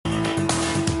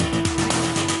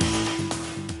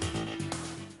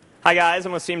Hi guys,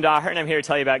 I'm Wasim Daher and I'm here to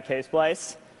tell you about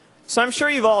Ksplice. So I'm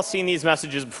sure you've all seen these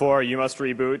messages before, you must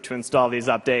reboot to install these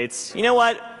updates. You know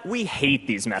what? We hate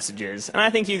these messages, and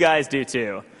I think you guys do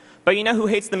too. But you know who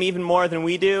hates them even more than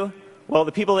we do? Well,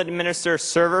 the people that administer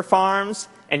server farms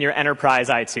and your enterprise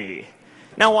IT.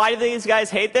 Now why do these guys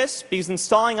hate this? Because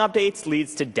installing updates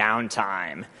leads to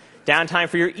downtime. Downtime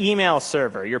for your email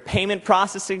server, your payment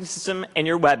processing system, and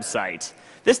your website.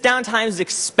 This downtime is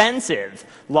expensive.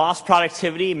 Lost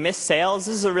productivity, missed sales,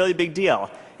 this is a really big deal.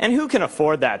 And who can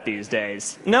afford that these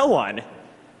days? No one.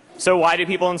 So why do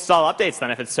people install updates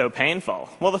then if it's so painful?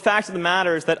 Well, the fact of the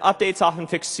matter is that updates often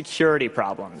fix security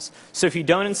problems. So if you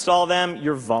don't install them,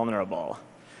 you're vulnerable.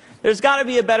 There's got to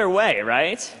be a better way,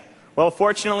 right? Well,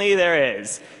 fortunately, there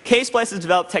is. Ksplice has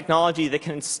developed technology that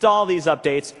can install these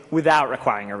updates without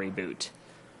requiring a reboot.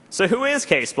 So who is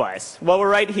Ksplice? Well,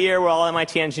 we're right here. We're all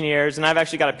MIT engineers, and I've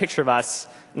actually got a picture of us.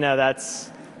 No,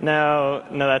 that's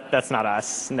not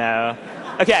us. No.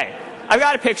 Okay, I've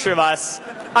got a picture of us.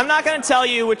 I'm not going to tell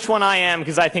you which one I am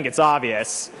because I think it's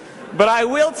obvious. But I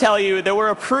will tell you that we're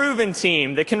a proven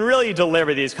team that can really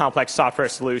deliver these complex software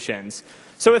solutions.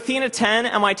 So Athena 10,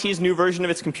 MIT's new version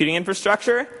of its computing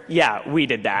infrastructure, yeah, we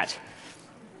did that.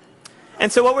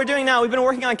 And so what we're doing now, we've been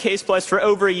working on Ksplice for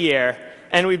over a year.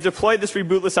 And we've deployed this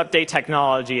rebootless update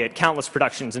technology at countless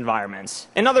production environments.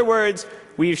 In other words,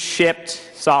 we've shipped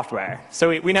software.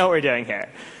 So we know what we're doing here.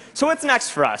 So what's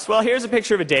next for us? Well, here's a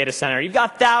picture of a data center. You've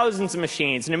got thousands of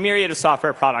machines and a myriad of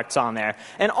software products on there.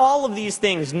 And all of these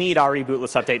things need our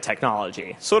rebootless update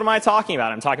technology. So what am I talking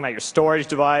about? I'm talking about your storage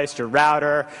device, your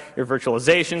router, your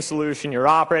virtualization solution, your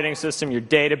operating system, your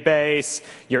database,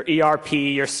 your ERP,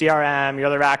 your CRM, your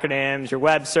other acronyms, your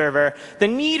web server. The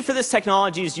need for this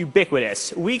technology is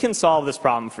ubiquitous. We can solve this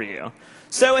problem for you.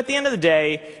 So at the end of the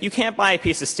day, you can't buy a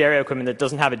piece of stereo equipment that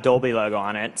doesn't have a Dolby logo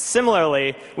on it.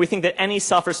 Similarly, we think that any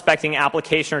self-respecting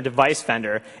application or device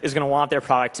vendor is going to want their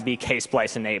product to be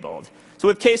Ksplice enabled. So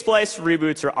with Ksplice,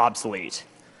 reboots are obsolete.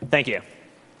 Thank you.